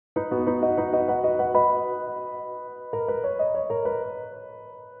So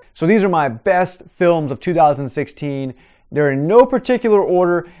these are my best films of 2016. They're in no particular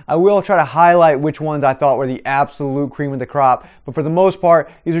order. I will try to highlight which ones I thought were the absolute cream of the crop, but for the most part,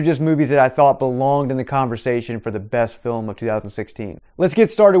 these are just movies that I thought belonged in the conversation for the best film of 2016. Let's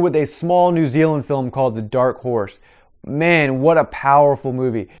get started with a small New Zealand film called The Dark Horse. Man, what a powerful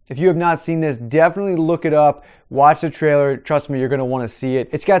movie. If you have not seen this, definitely look it up, watch the trailer. Trust me, you're going to want to see it.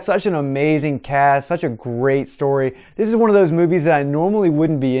 It's got such an amazing cast, such a great story. This is one of those movies that I normally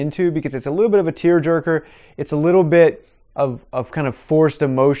wouldn't be into because it's a little bit of a tearjerker. It's a little bit of kind of forced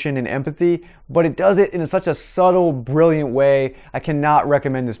emotion and empathy, but it does it in such a subtle, brilliant way. I cannot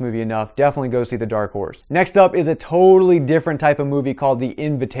recommend this movie enough. Definitely go see The Dark Horse. Next up is a totally different type of movie called The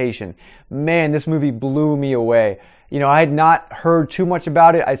Invitation. Man, this movie blew me away. You know, I had not heard too much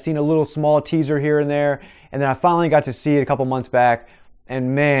about it. I'd seen a little small teaser here and there, and then I finally got to see it a couple months back.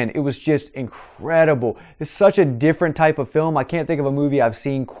 And man, it was just incredible. It's such a different type of film. I can't think of a movie I've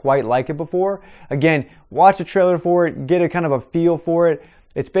seen quite like it before. Again, watch the trailer for it, get a kind of a feel for it.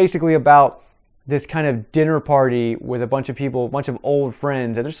 It's basically about this kind of dinner party with a bunch of people, a bunch of old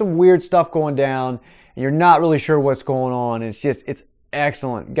friends, and there's some weird stuff going down, and you're not really sure what's going on. It's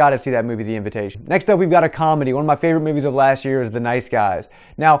excellent. Got to see that movie, The Invitation. Next up, we've got a comedy. One of my favorite movies of last year is The Nice Guys.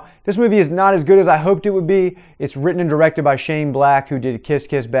 Now, this movie is not as good as I hoped it would be. It's written and directed by Shane Black, who did Kiss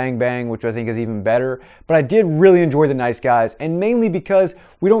Kiss Bang Bang, which I think is even better. But I did really enjoy The Nice Guys, and mainly because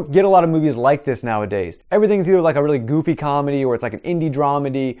we don't get a lot of movies like this nowadays. Everything's either like a really goofy comedy, or it's like an indie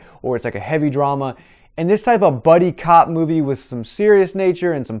dramedy, or it's like a heavy drama. And this type of buddy cop movie with some serious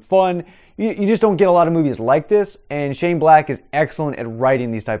nature and some fun, you just don't get a lot of movies like this, and Shane Black is excellent at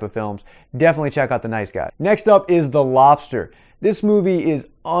writing these type of films. Definitely check out The Nice Guy. Next up is The Lobster. This movie is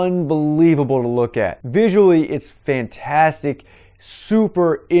unbelievable to look at. Visually, it's fantastic,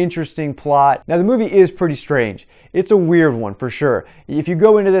 super interesting plot. Now, the movie is pretty strange. It's a weird one for sure. If you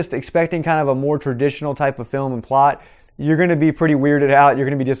go into this expecting kind of a more traditional type of film and plot, you're going to be pretty weirded out, you're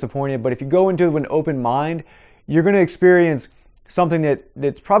going to be disappointed. But if you go into it with an open mind, you're going to experience something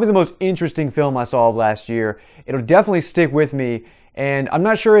that's probably the most interesting film I saw of last year. It'll definitely stick with me, and I'm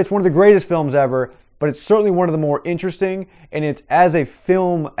not sure it's one of the greatest films ever, but it's certainly one of the more interesting, and it's as a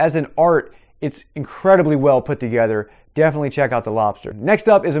film, as an art, it's incredibly well put together. Definitely check out The Lobster. Next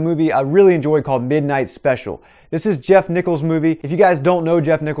up is a movie I really enjoyed called Midnight Special. This is Jeff Nichols' movie. If you guys don't know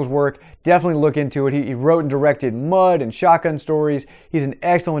Jeff Nichols' work, definitely look into it. He wrote and directed Mud and Shotgun Stories. He's an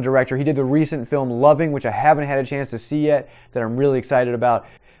excellent director. He did the recent film Loving, which I haven't had a chance to see yet, that I'm really excited about.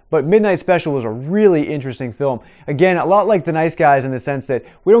 But Midnight Special was a really interesting film. Again, a lot like The Nice Guys in the sense that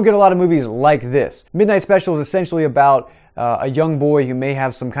we don't get a lot of movies like this. Midnight Special is essentially about a young boy who may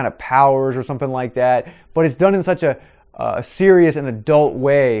have some kind of powers or something like that, but it's done in such a serious and adult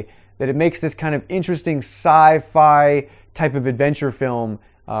way that it makes this kind of interesting sci-fi type of adventure film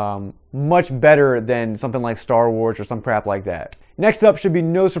much better than something like Star Wars or some crap like that. Next up should be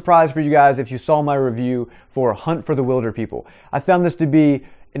no surprise for you guys if you saw my review for Hunt for the Wilderpeople. I found this to be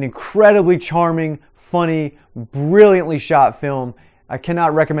an incredibly charming, funny, brilliantly shot film. I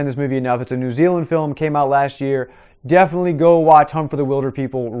cannot recommend this movie enough. It's a New Zealand film, came out last year. Definitely go watch Hunt for the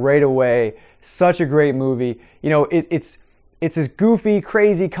Wilderpeople right away. Such a great movie. You know, it's this goofy,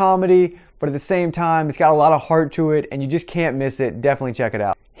 crazy comedy, but at the same time, it's got a lot of heart to it, and you just can't miss it. Definitely check it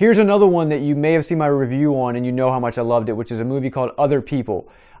out. Here's another one that you may have seen my review on, and you know how much I loved it, which is a movie called Other People.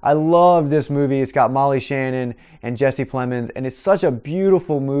 I love this movie. It's got Molly Shannon and Jesse Plemons, and it's such a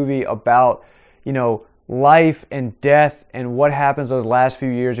beautiful movie about, you know, life and death and what happens those last few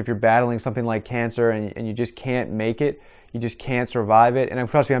years if you're battling something like cancer and you just can't make it. You just can't survive it. And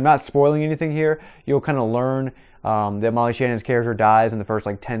trust me, I'm not spoiling anything here. You'll kind of learn that Molly Shannon's character dies in the first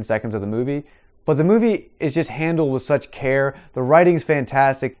like 10 seconds of the movie. But the movie is just handled with such care. The writing's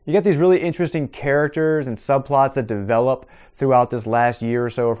fantastic. You get these really interesting characters and subplots that develop throughout this last year or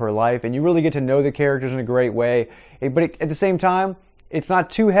so of her life. And you really get to know the characters in a great way. But at the same time, it's not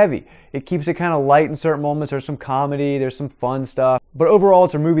too heavy. It keeps it kind of light in certain moments. There's some comedy, there's some fun stuff. But overall,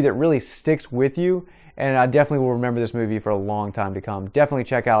 it's a movie that really sticks with you. And I definitely will remember this movie for a long time to come. Definitely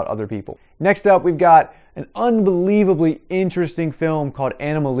check out Other People. Next up, we've got an unbelievably interesting film called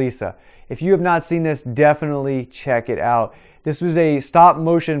Anomalisa. If you have not seen this, definitely check it out. This was a stop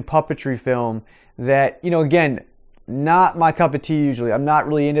motion puppetry film that, you know, again, not my cup of tea usually. I'm not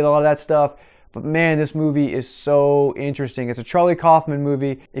really into a lot of that stuff. But man, this movie is so interesting. It's a Charlie Kaufman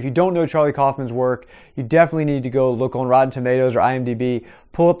movie. If you don't know Charlie Kaufman's work, you definitely need to go look on Rotten Tomatoes or IMDb,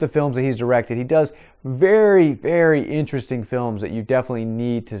 pull up the films that he's directed. He does very, very interesting films that you definitely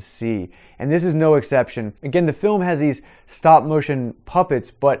need to see. And this is no exception. Again, the film has these stop motion puppets,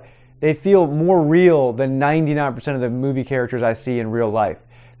 but they feel more real than 99% of the movie characters I see in real life.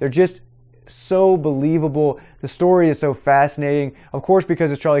 They're just so believable. The story is so fascinating. Of course,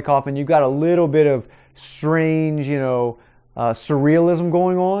 because it's Charlie Kaufman, you've got a little bit of strange, surrealism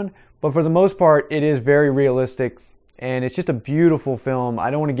going on. But for the most part, it is very realistic. And it's just a beautiful film. I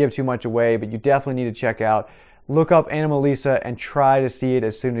don't want to give too much away, but you definitely need to check out. Look up Anomalisa and try to see it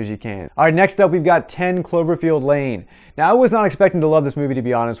as soon as you can. All right, next up we've got 10 Cloverfield Lane. Now, I was not expecting to love this movie, to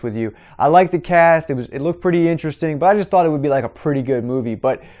be honest with you. I liked the cast. It looked pretty interesting, but I just thought it would be like a pretty good movie.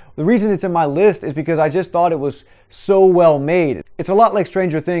 But the reason it's in my list is because I just thought it was so well made. It's a lot like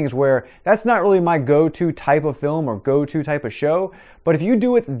Stranger Things, where that's not really my go-to type of film or go-to type of show. But if you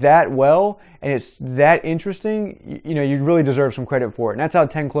do it that well and it's that interesting, you really deserve some credit for it. And that's how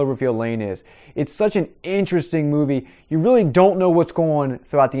 10 Cloverfield Lane is. It's such an interesting movie. You really don't know what's going on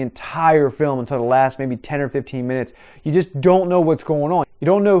throughout the entire film until the last maybe 10 or 15 minutes. You just don't know what's going on. You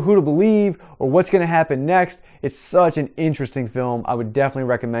don't know who to believe or what's going to happen next. It's such an interesting film. I would definitely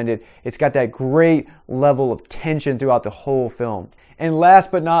recommend it. It's got that great level of tension throughout the whole film. And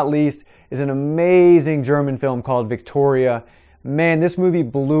last but not least is an amazing German film called Victoria. Man, this movie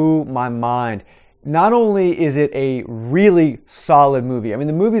blew my mind. Not only is it a really solid movie, I mean,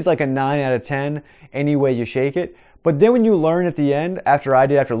 the movie's like a 9 out of 10 any way you shake it, but then when you learn at the end,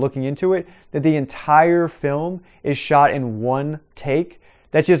 after looking into it, that the entire film is shot in one take,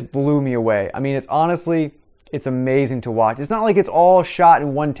 that just blew me away. I mean, it's amazing to watch. It's not like it's all shot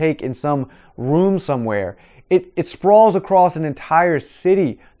in one take in some room somewhere. It sprawls across an entire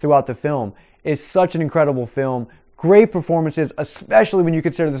city throughout the film. It's such an incredible film. Great performances, especially when you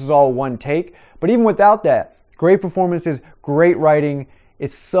consider this is all one take. But even without that, great performances, great writing.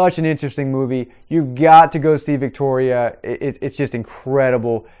 It's such an interesting movie. You've got to go see Victoria. It's just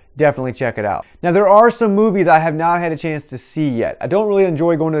incredible. Definitely check it out. Now, there are some movies I have not had a chance to see yet. I don't really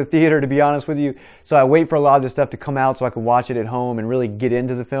enjoy going to the theater, to be honest with you, so I wait for a lot of this stuff to come out so I can watch it at home and really get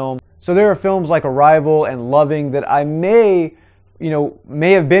into the film. So there are films like Arrival and Loving that I may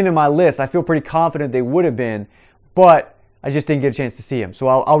have been in my list. I feel pretty confident they would have been, but I just didn't get a chance to see them. So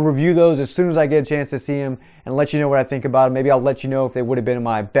I'll review those as soon as I get a chance to see them and let you know what I think about them. Maybe I'll let you know if they would have been in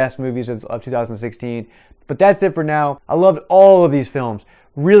my best movies of 2016. But that's it for now. I loved all of these films.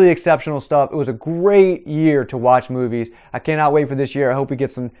 Really exceptional stuff. It was a great year to watch movies. I cannot wait for this year. I hope we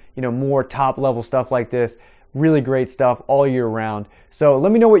get some, more top level stuff like this. Really great stuff all year round. So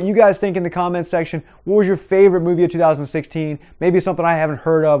let me know what you guys think in the comments section. What was your favorite movie of 2016? Maybe something I haven't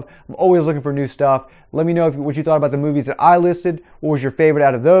heard of. I'm always looking for new stuff. Let me know what you thought about the movies that I listed. What was your favorite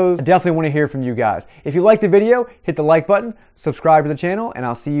out of those? I definitely want to hear from you guys. If you liked the video, hit the like button, subscribe to the channel, and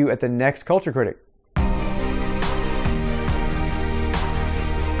I'll see you at the next Culture Critic.